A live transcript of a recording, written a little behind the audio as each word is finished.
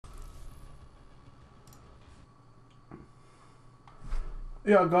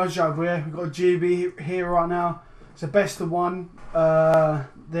Yeah, guys, JoKa-Boii. We've got a GB here right now. It's the best of one.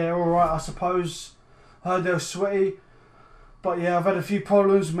 They're alright, I suppose. I heard they were sweaty. But yeah, I've had a few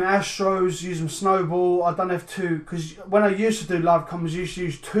problems with my Astros, using Snowball. I don't have two, because when I used to do live comms, I used to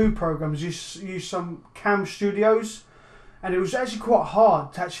use two programs. I used to use some Cam Studios, and it was actually quite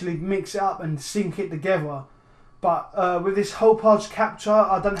hard to actually mix it up and sync it together. But with this whole parts capture,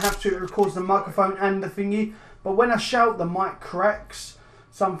 I don't have to. It records the microphone and the thingy. But when I shout, the mic cracks.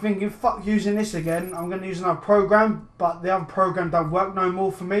 So I'm thinking, fuck using this again. I'm going to use another program, but the other program don't work no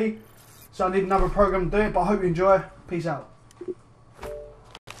more for me. So I need another program to do it, but I hope you enjoy. Peace out.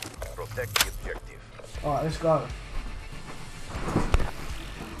 Protect the objective. Alright, let's go.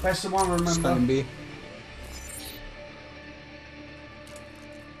 Best of one, remember. Standing B.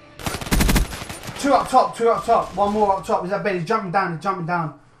 Two up top. One more up top. Is that Ben? He's jumping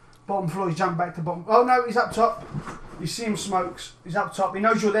down, Bottom floor, he's jumping back to bottom. Oh no, he's up top. You see him, Smokes. He's up top. He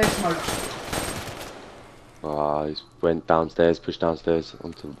knows you're there, Smokes. Ah, he went downstairs, pushed downstairs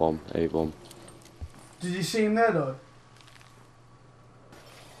onto the bomb, A bomb. Did you see him there though?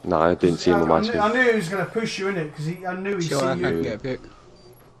 No, I didn't see him on my screen. I knew he was going to push you in it, because I knew he'd see Sure, I can you. get a pick.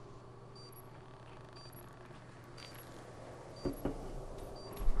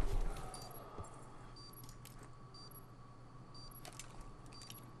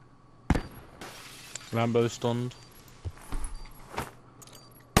 Rambo stunned.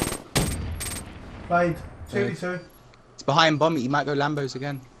 Blade. 2v2. It's behind bomb. He might go Lambos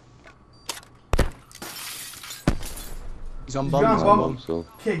again. He's on bomb. behind He's on bomb. bomb. So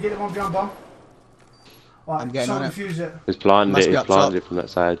Okay, get him on behind bomb. Right, I'm getting someone on it. defuse it. he's planted Must it, be he's up planted top. it from that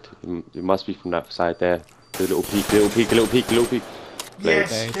side. It must be from that side there. A little peek, little peek, little peek, little peek. Blade.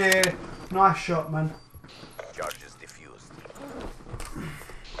 Yes, yeah. Nice shot, man. Charges diffused.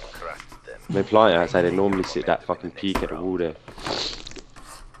 Crushed them. They plant it outside, they normally sit that fucking peak at the wall there.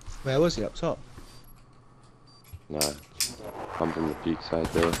 Where was he? Up top. No, come from the peak side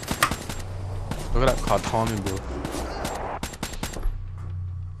there. Look at that card timing, bro.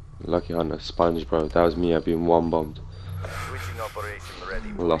 Lucky on the sponge, bro. That was me, I've been one bombed. Switching operation ready.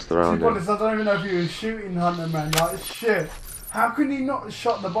 I lost the To round be there. honest, I don't even know if he was shooting Hunter, man. Like, shit. How can he not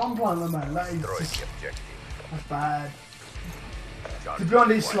shot the bomb planter, man? That is Destroy just, the objective. that's bad. To Charges be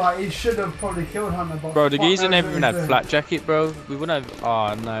honest, deployed. like, he should have probably killed Hunter, but Bro, the fuck geezer knows never what even he's had doing. flat jacket, bro. We wouldn't have.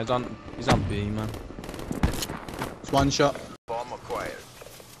 Oh no, he's on B, man. It's one shot. Bomb acquired.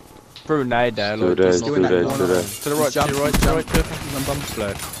 Threw a nade there, Still like, there, just still doing that there, corner. still there. to the right, to the right, to the right, he's on bomb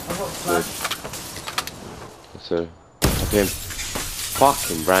split. I've got flash. So, him.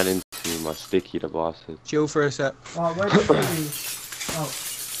 Fucking ran into me, my sticky, the bastard. Chill for a sec. Right, where's the thingy? Oh.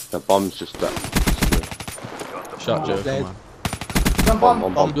 The bomb's just that. Shot Joker, Blade. man. Jump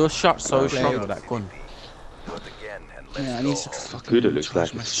on. Bomb. Your shot so Blade. strong with that gun. Do it again and let's Yeah, I go. need to fucking Good, it looks charge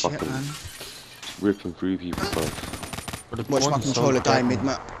like my it's shit, fucking- man. Ripping through people, bro. But the Watch my gun's so controller die dead, man.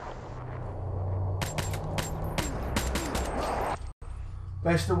 mid-map.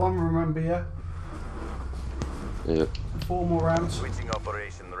 Best of one, remember, yeah? Yeah. 4 more rounds. Switching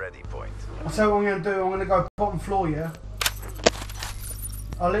operation ready point. I'll tell you what I'm going to do. I'm going to go bottom floor, yeah?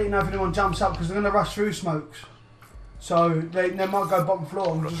 I'll let you know if anyone jumps up, because they're going to rush through Smokes. So they might go bottom floor.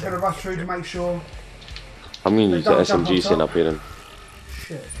 I'm just going to rush through to make sure. I'm gonna They use the don't jump on SMG sitting top. up here then.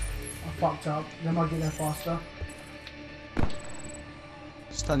 Shit. I fucked up. They might get there faster.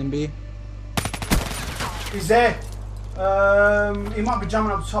 Standing B. He's there. He might be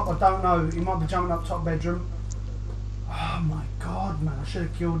jumping up top. I don't know. He might be jumping up top bedroom. Oh my god, man! I should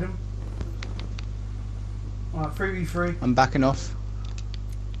have killed him. Alright, 3v3. I'm backing off.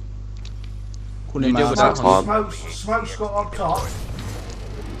 Calling him deal out. with that Time. Smoke's got up top.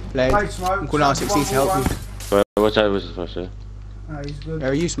 Blade. Play Smoke. I'm calling out 16 to help you. Right, watch out, watch this, watch. No, he's good.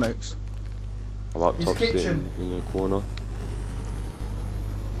 Where are you, Smokes? I'm up His top kitchen. sitting in the corner.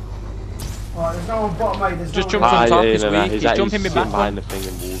 Alright, there's no one bottom, mate. There's Just no jump one on Ah, top, yeah, he's no, no, weak. he's He's actually jumping me sitting back. behind the thing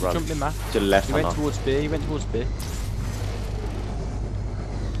and wall run. Jumping back. To the left, He went Hunter. towards B, he went towards B.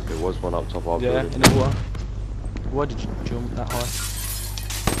 There was one up top of our Yeah, building. in the water. Why did you jump that high?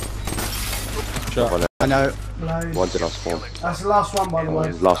 Shot. One, I know. Blaze. one did I spawn. That's the last one, by the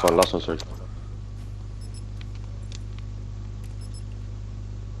way. Last one, sorry.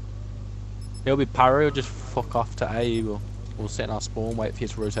 He'll be parry or just fuck off to A. We'll sit in our spawn, wait for you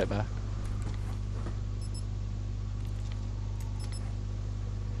to rotate back.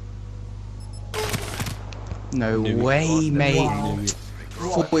 No Knew it. way, mate. Knew it.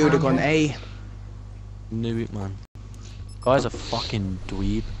 Thought we would have gone A. Knew it, man. Guy's a fucking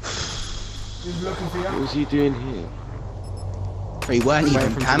dweeb. He's looking for What you. was he doing here? But he weren't Waiting even for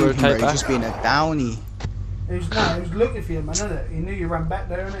him to camping, bro. rotate He's back. just being a downy. He was looking for you, man, isn't it? He knew you ran back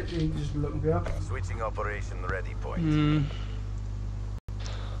there, innit? He was just looking for you. Switching operation ready point.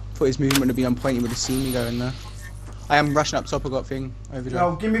 Thought his movement would have been on point, he would have seen me going there. I am rushing up top, I got thing. Overdrive.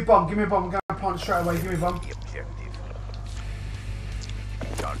 No, give me bomb, I'm going to plant straight away, give me bomb. The objective.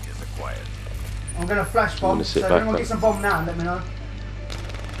 Charges acquired. I'm going to flash bomb, so if anyone gets some bomb now, let me know.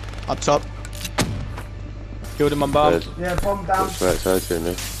 Up top. Killed him on bomb. Yeah, bomb down. That's right side here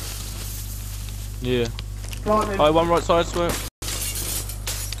now. Yeah. Plant him. Oh, one right side smoke.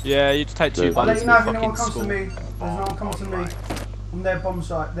 Yeah, you just take two I'll I'll let bombs you and know if fucking anyone comes to score. me. There's no one coming to me. On their bomb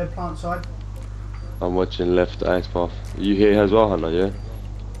side, their plant side. I'm watching left ice path. You here as well, Hannah, yeah?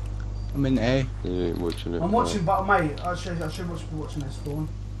 I'm in A. You ain't watching it. I'm watching, but mate, I should be watching this spawn.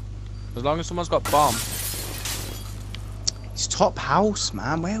 As long as someone's got bomb. It's top house,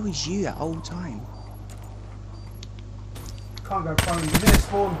 man. Where was you that whole time? Can't go prone. He's in this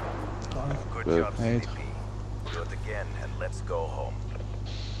spawn. Good Good. job, Right. CDP. Do it again and let's go home.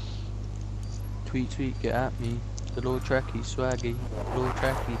 Tweet, get at me. The low tracky, swaggy. Low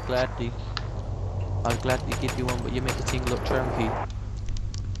tracky, gladly. I'll gladly give you one, but you make the thing look trampy.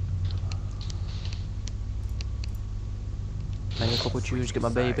 Make a couple tunes, get my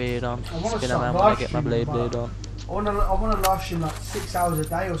baby on. I wanna Spin start around when I get my live blade streaming, on. I wanna live stream like 6 hours a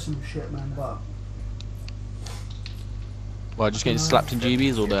day or some shit, man. But Well, just getting slapped in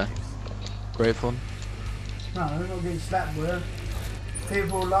GBs all day. Great fun. no, I'm not getting slapped, bro.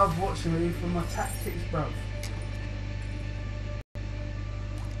 People love watching me for my tactics, bro.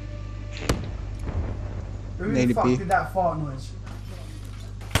 Who the Nearly fuck B. did that fart noise?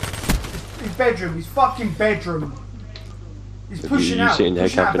 His bedroom, his fucking bedroom. He's pushing You out. sitting there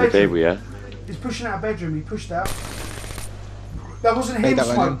pushing out capping the bedroom. table, yeah? He's pushing out a bedroom. He pushed out. That wasn't Hey, him, that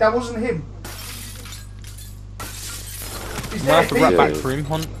one Smoke. in. That wasn't him. He's I'm gonna there, have to run people. back for him,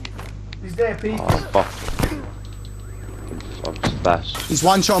 Hunt. He's there, people. Oh, fuck. I'm splashed. He's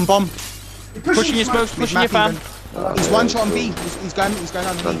one shot on bomb. He's Pushing your Smoke. smokes, pushing your fan. He's one shot on B. He's going underneath.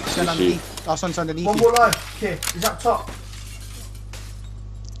 He's going underneath. Last one's underneath One you. more life. Here, he's up top.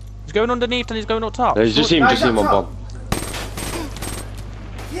 He's going underneath and he's going up top. No, it's just him, No, just he's him up on top. bomb.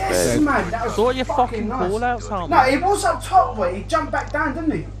 Yes, Yeah. man. That was Sort your fucking fucking nice. call outs, Hunt. No, he was up top, but he jumped back down,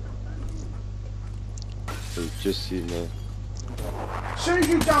 didn't he? It's just him there. As soon as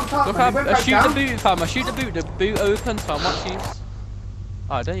you jumped up, Look, man, he went I back shoot down. the boot, fam. I shoot the boot. The boot opens, fam. Watch these.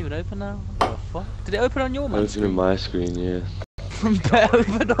 Oh, I don't even open now. What the fuck? Did it open on your man? Opening my screen, yeah. From there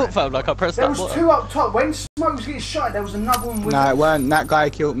open up, fam. Like I pressed There that was button. two up top. When Smoke was getting shot, there was another one with. Nah, it weren't. That guy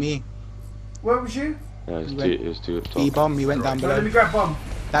killed me. Where was you? No, it's He two, went- it was two up B top. bomb. He went down No, let me below. grab bomb.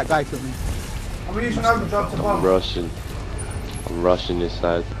 That guy killed me. I'm gonna use an overdrive to I'm bomb. rushing. I'm rushing this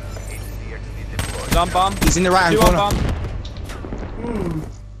side. He's on bomb. He's in the right hand Two on corner. bomb.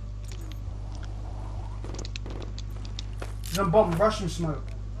 He's on bomb. Russian Smoke.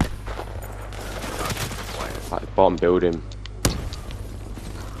 Like, bomb building.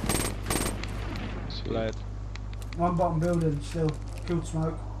 Blade. One bottom building still. Killed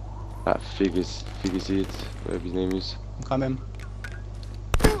Smoke. That figures it, whatever his name is. I'm coming.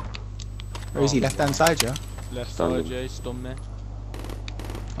 Where is he? Left hand side, yeah? Left Stunned side, him. Jay. Stun me.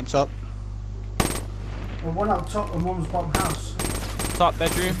 I'm top. Well, one up top and one was bottom house. Top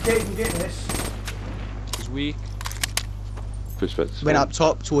bedroom. Yeah, you can get this. He's weak. Push back to Went spawn. up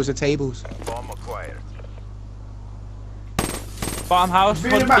top towards the tables. Bomb acquired. Bottom house. Be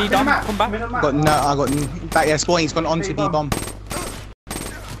in the Hunt map, B be in the dom. map, Come be in back. the map. Got no. I got back there. Spawn. He's gone onto B B bomb. bomb.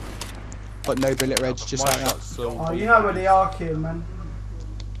 Got no bullet reg. Just My like that. shot's so Oh, weak. you know where they are, kid, man.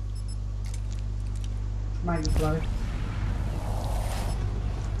 Make the play.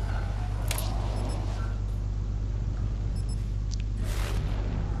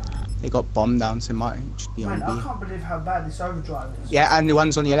 They got bomb down, so it might just be on Man, I B. can't believe how bad this overdrive is. Yeah, and the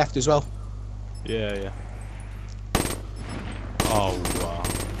one's on your left as well. Yeah, yeah. Oh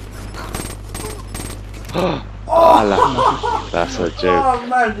wow. Oh, that's a joke. Oh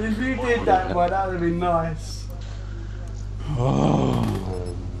man, if you did that, boy, that would have been nice.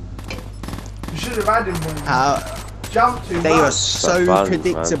 You should have had him, boy. Jump too They are much. so fun,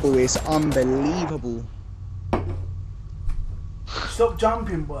 predictable. It's unbelievable. Stop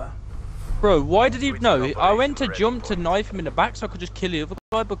jumping, boy. Bro, why did he? No, I went to jump to knife him in the back so I could just kill the other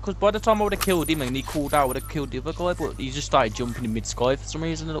guy. Because by the time I would have killed him and he called out, I would have killed the other guy. But he just started jumping in mid sky for some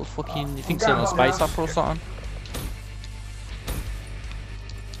reason. A little fucking. He thinks he's on a space opera or something.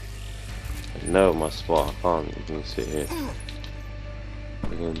 I know my spot, I can't even sit here.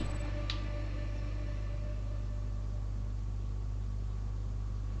 Again.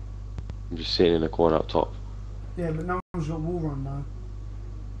 I'm just sitting in the corner up top. Yeah, but no one's got wall run now.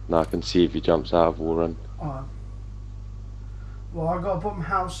 Now I can see if he jumps out of wall run. Alright. Well, I got a bottom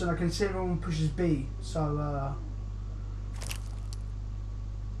house and I can see everyone pushes B, so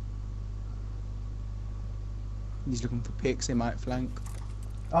He's looking for picks, they might flank.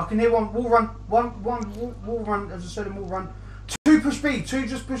 I can hear one wall run, wall run, as I said, wall run. 2 push B, 2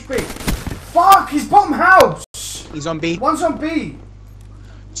 just push B. Fuck, he's bottom house! He's on B. 1's on B.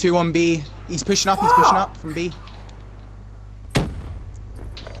 2 on B. He's pushing up, he's pushing up from B.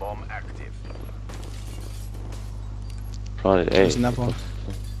 Bomb active. Planted A. There's another one.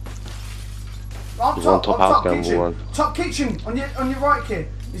 Up He's top, on top up house, top, going kitchen. wall run. Top kitchen, on your right, kid.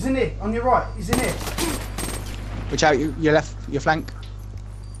 He's in here, on your right, he's in here. Watch out, your left, your flank.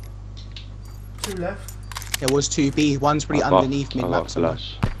 2 left. There was 2 B. One's pretty underneath mid map somewhere.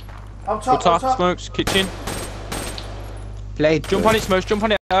 flash. Up top, Good top, up top. smokes, kitchen. Played. Jump on it, smokes, jump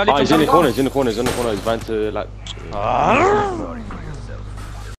on it early. Oh, he's jump in the on corner, he's in the corner, he's in the corner. He's trying to like.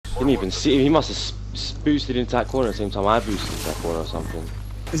 Didn't even see him. He must have boosted into that corner at the same time I boosted into that corner or something.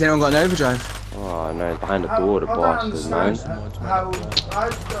 Has anyone got an overdrive? Oh no, he's behind the door, the I don't bastard, man. understand how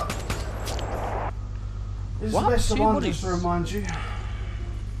this is What? the best of Two one, bodies? just to remind you.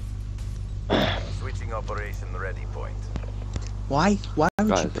 Switching operation ready point. Why? Why would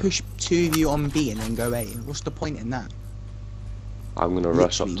you Guys, push 2 of you on B and then go A? What's the point in that? I'm gonna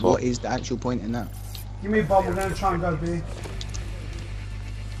rush up Literally, top. what is the actual point in that? Give me a bomb, we're going to try and go B.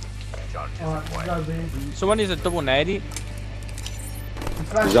 Charges Alright, acquired. go B. Someone needs a double natty.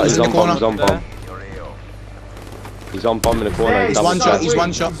 He's in the on bomb, corner. he's on bomb. Your AO. He's on bomb in the corner. There, He's He's one double shot, check. he's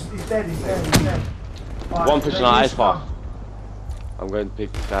one shot. He's dead, he's dead, he's dead. Alright, One pushing then our he's ice bar. up. I'm going to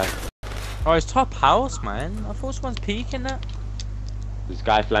pick this guy. Oh, it's top house, man. I thought someone's peeking that. This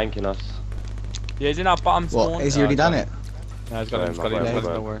guy flanking us. Yeah, he's in our bottom spawn. What? Has he already done it? No, he's got it, he's got Sorry, it, my he's got it,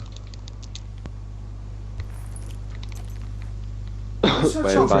 bad. don't worry. What's the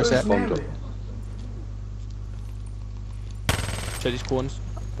Wait, chance back of set, losing bombed him? Check these corners.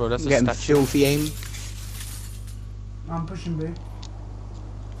 Bro, that's I'm a getting statue. filthy aim. I'm pushing B.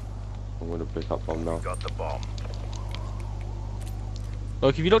 I'm gonna pick up bomb now. Got the bomb.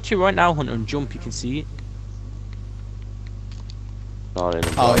 Look, if you look to your right now, Hunter, and jump, you can see it. Oh yeah.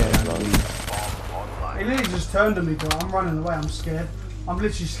 Bomb online. He literally just turned on me, bro. I'm running away, I'm scared. I'm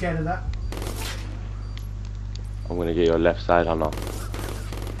literally scared of that. I'm gonna get your left side, Hannah.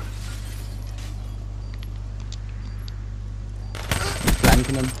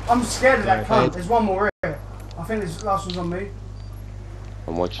 Flanking him. I'm scared of that Right. cunt. There's one more here. I think this last one's on me.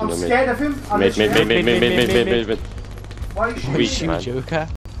 I'm watching I'm your mid. scared of him. I'm Mid, mid, literally- mid, mid, mid, mid, mid, mid. Why are you shooting? Weak, Shoot, man. Joker.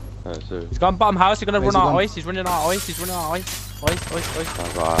 Oh, so He's gone bottom house, he's gonna Where's run he out gone? ice, he's running out ice, he's running out ice. Ice.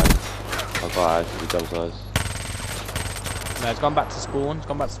 I got eyes. I got eyes. He jumps eyes. No, he's gone back to spawn, he's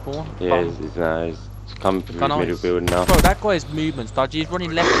gone back to spawn. Yeah, Bottom. he's coming through Gone middle ice. building now. Bro, that guy's movement's dodgy, he's running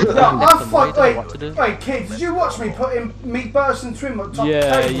left and No, right, I left and right, fuck, he doesn't know what to do. wait, kid, did you watch me put him, me burst into him at top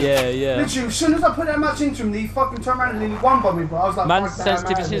Yeah, table? yeah. Literally, as soon as I put that match into him, he fucking turned around and nearly one by me, bro. I was like, Man's fuck that, I'm outta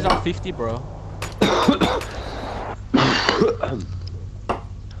sensitivity is here. at 50, bro.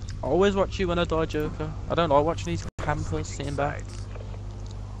 I always watch you when I die, Joker. I don't like watching these campers sitting back.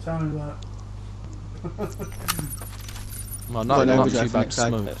 Tell me about Well, Got not an too overdrive bad next side.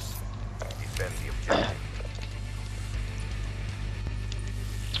 smokes. Defend the objective.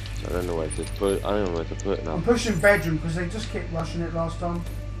 I don't know where to put. I don't know where to put now. I'm pushing bedroom because they just kept rushing it last time.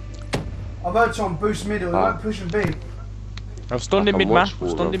 I've heard someone boost middle, they weren't pushing B. I've stunned him I can mid-man, watch I've wall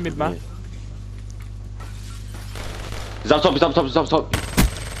stunned run him from mid-man. here. He's up top, he's up top, he's up top.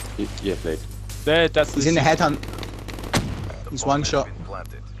 Yeah, played. There, that's He's in the headhunt. The He's bomb one has shot. been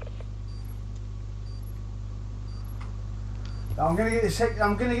planted. I'm gonna get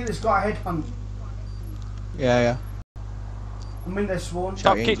this guy headhunt. Yeah. I'm in their spawn.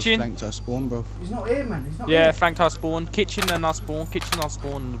 Top That game just kitchen. flanked our spawn, bro. He's not here, man. He's not Yeah, here. flanked our spawn. Kitchen and our spawn. Kitchen, our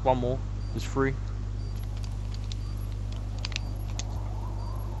spawn, and one more. There's 3.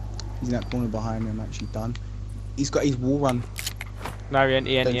 He's in that corner behind me. I'm actually done. He's got his wall run. No, he ain't.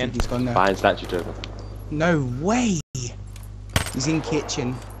 Don't think he's gone there. Behind statue, Joker. No way. He's in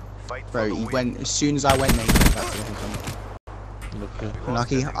kitchen, Fight for bro. the He win. went as soon as I went. There, he went back to the headhunt. Okay.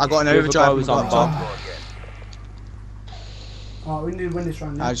 Lucky. I got an The other overdrive. guy was and on got bomb. top. Go again. Alright, we need to win this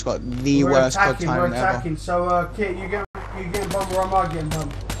round now. I just got the We're worst COD attacking, we're timing ever. attacking. So, Kit, you getting bomb or am I getting bomb?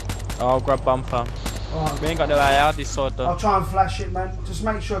 I'll grab bomb fam. Alright. We ain't got no AR this side though. I'll try and flash it, man. Just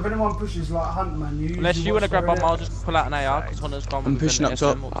make sure if anyone pushes like hunt, man. You Unless usually you wanna watch grab for bomb, it. I'll just pull out an AR because Hunter's gone I'm with pushing an up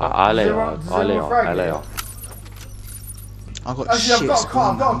top. SM up I lay Does on, everyone- I does lay everyone on, frag I lay it? on. I got Actually, shit I've got a car.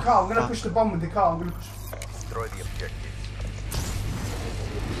 spawn, I've got a man. car. I'm gonna Fuck. push the bomb with the car. I'm gonna push. Destroy the objective.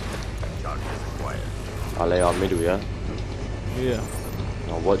 Charges acquired. I lay on middle, yeah? Yeah.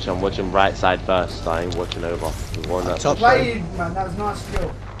 I'm watching right side first. I ain't watching over. The one that's Top Played, man. That was nice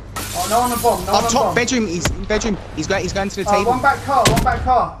skill. Oh, no on the bomb. No on Up the top, bomb. bedroom. He's in bedroom. He's going to the table. One back car. One back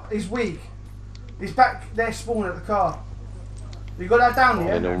car. He's weak. He's back there spawning at the car. You got that down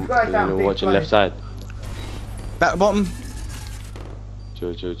here? You got that down. Big watching play. left side. Back bottom. Chill.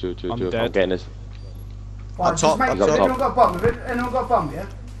 I'm I'm dead. getting this. Right, Up top, just make up sure top. anyone got a bomb. Anyone got a bomb, yeah?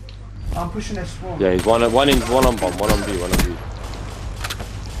 I'm pushing their spawn. Yeah, he's one on bomb, one on B.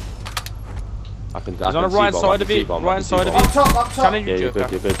 I can He's on the right side of it. Right side of it. Up top. Challenge Yeah, you, you're good,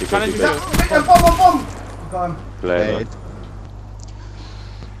 JoKa. you're good, you're Challenge good, you, you're good. JoKa. Bomb. Got him. Play, Dead.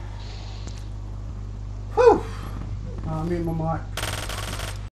 Whew. I'm muting my mic.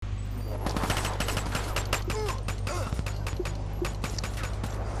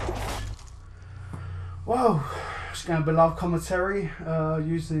 Whoa, it's going to be live commentary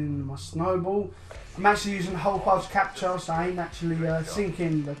using my snowball. I'm actually using whole pulse capture, so I ain't actually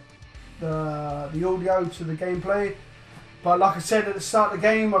syncing the audio to the gameplay. But like I said at the start of the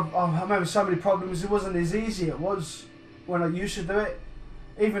game, I'm having so many problems. It wasn't as easy it was when I used to do it,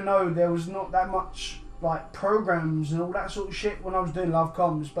 even though there was not that much like programs and all that sort of shit when I was doing live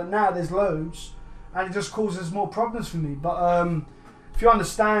comms. But now there's loads, and it just causes more problems for me. But if you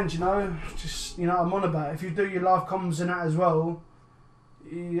understand, just I'm on about it. If you do your live comms and that as well,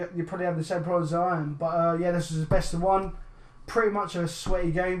 you probably have the same problems as I am. But yeah, this is the best of one. Pretty much a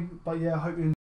sweaty game, but yeah, I hope you enjoy.